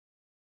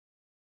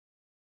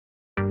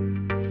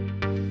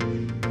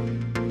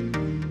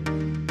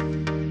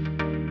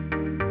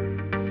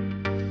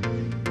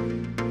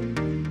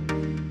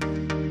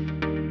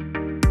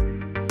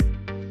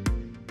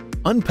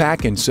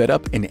Unpack and set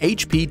up an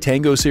HP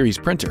Tango series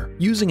printer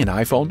using an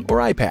iPhone or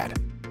iPad.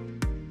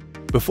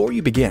 Before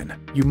you begin,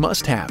 you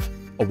must have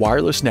a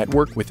wireless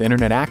network with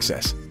internet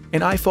access,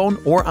 an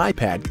iPhone or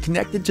iPad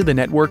connected to the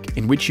network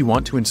in which you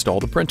want to install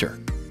the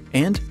printer,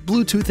 and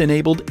Bluetooth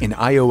enabled in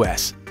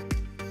iOS.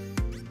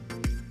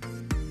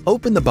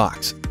 Open the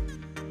box,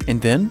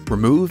 and then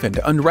remove and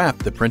unwrap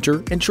the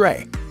printer and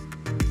tray.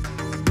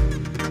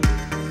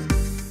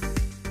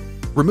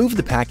 Remove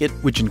the packet,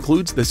 which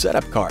includes the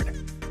setup card,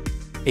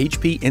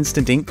 HP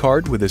Instant Ink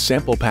card with a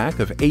sample pack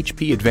of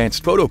HP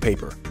Advanced Photo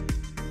Paper,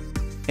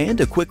 and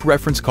a quick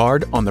reference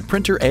card on the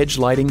printer edge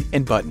lighting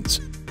and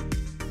buttons.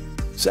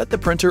 Set the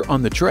printer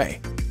on the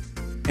tray,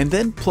 and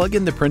then plug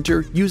in the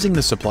printer using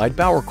the supplied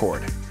power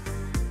cord.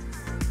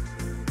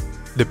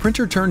 The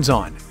printer turns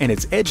on and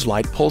its edge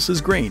light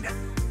pulses green.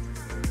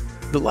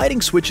 The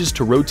lighting switches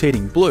to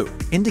rotating blue,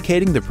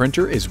 indicating the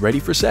printer is ready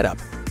for setup.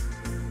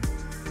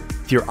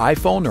 With your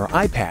iPhone or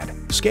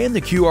iPad, scan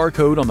the QR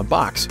code on the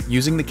box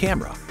using the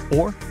camera,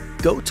 or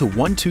go to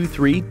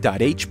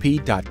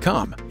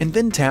 123.hp.com and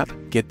then tap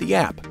Get the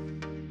app.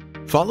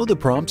 Follow the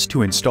prompts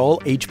to install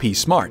HP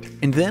Smart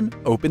and then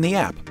open the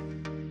app.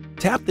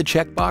 Tap the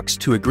checkbox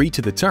to agree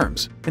to the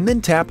terms and then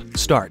tap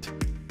Start.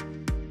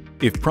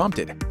 If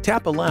prompted,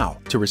 tap Allow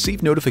to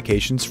receive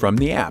notifications from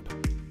the app.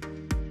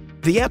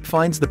 The app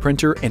finds the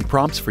printer and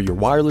prompts for your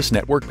wireless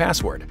network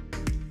password.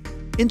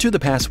 Enter the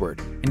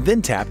password and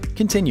then tap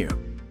Continue.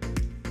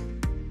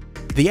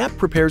 The app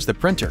prepares the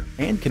printer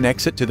and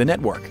connects it to the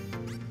network.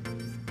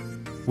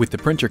 With the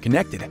printer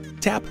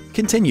connected, tap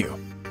Continue.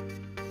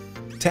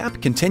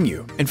 Tap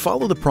Continue and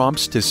follow the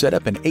prompts to set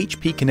up an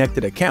HP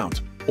Connected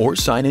account or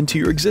sign into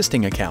your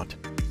existing account.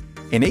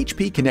 An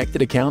HP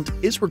Connected account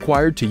is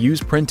required to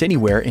use Print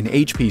Anywhere in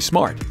HP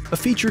Smart, a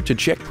feature to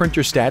check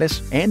printer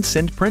status and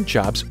send print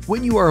jobs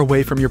when you are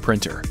away from your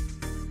printer.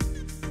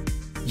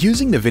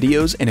 Using the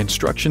videos and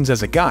instructions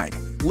as a guide,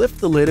 lift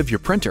the lid of your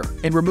printer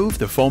and remove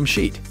the foam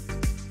sheet.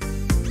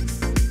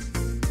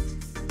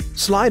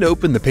 Slide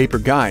open the paper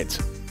guides,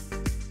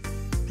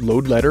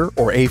 load letter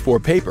or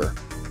A4 paper,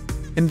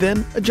 and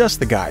then adjust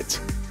the guides.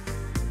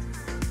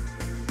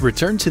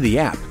 Return to the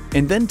app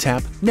and then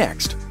tap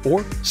Next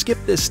or skip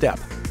this step.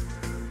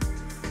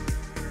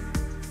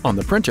 On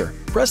the printer,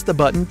 press the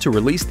button to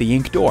release the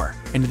ink door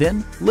and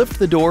then lift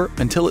the door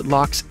until it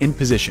locks in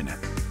position.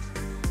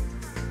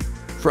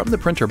 From the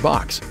printer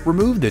box,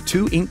 remove the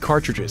 2 ink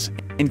cartridges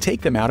and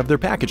take them out of their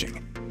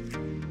packaging.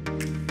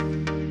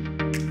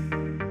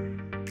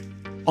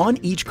 On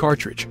each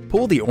cartridge,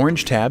 pull the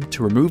orange tab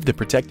to remove the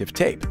protective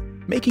tape,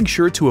 making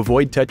sure to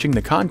avoid touching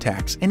the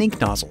contacts and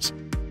ink nozzles.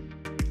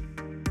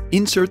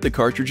 Insert the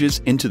cartridges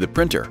into the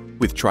printer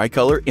with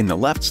tricolor in the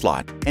left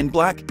slot and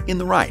black in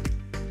the right.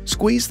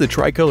 Squeeze the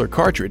tricolor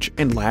cartridge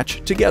and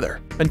latch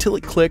together until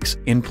it clicks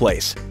in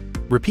place.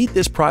 Repeat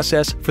this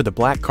process for the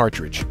black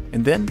cartridge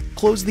and then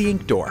close the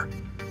ink door.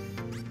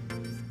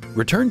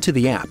 Return to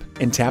the app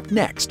and tap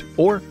Next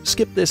or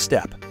skip this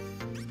step.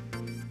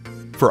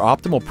 For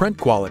optimal print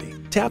quality,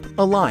 tap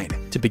Align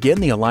to begin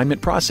the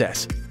alignment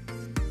process.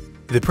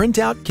 The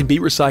printout can be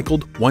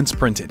recycled once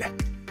printed.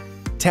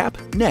 Tap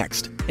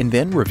Next and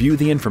then review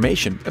the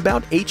information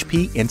about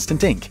HP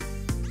Instant Ink.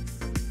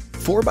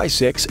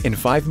 4x6 and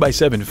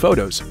 5x7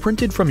 photos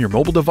printed from your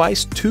mobile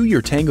device to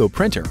your Tango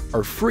printer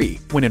are free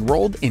when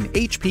enrolled in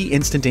HP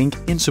Instant Ink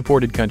in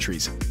supported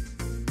countries.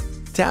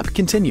 Tap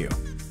Continue.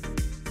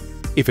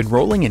 If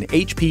enrolling in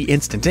HP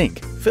Instant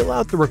Ink, fill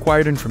out the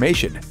required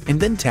information and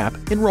then tap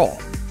Enroll.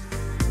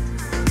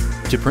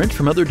 To print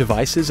from other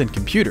devices and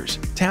computers,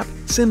 tap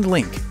Send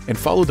Link and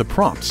follow the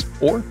prompts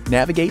or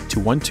navigate to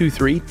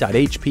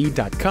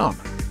 123.hp.com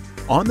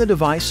on the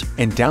device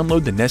and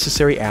download the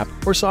necessary app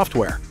or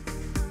software.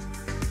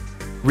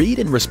 Read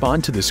and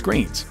respond to the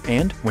screens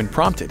and, when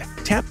prompted,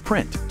 tap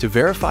Print to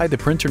verify the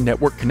printer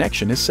network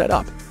connection is set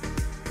up.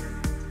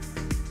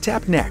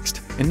 Tap Next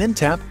and then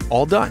tap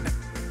All Done.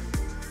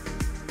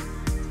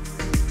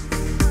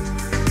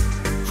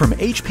 From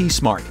HP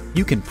Smart,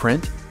 you can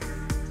print,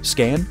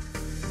 scan,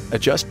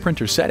 adjust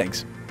printer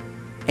settings,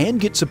 and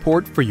get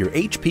support for your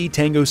HP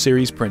Tango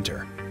series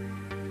printer.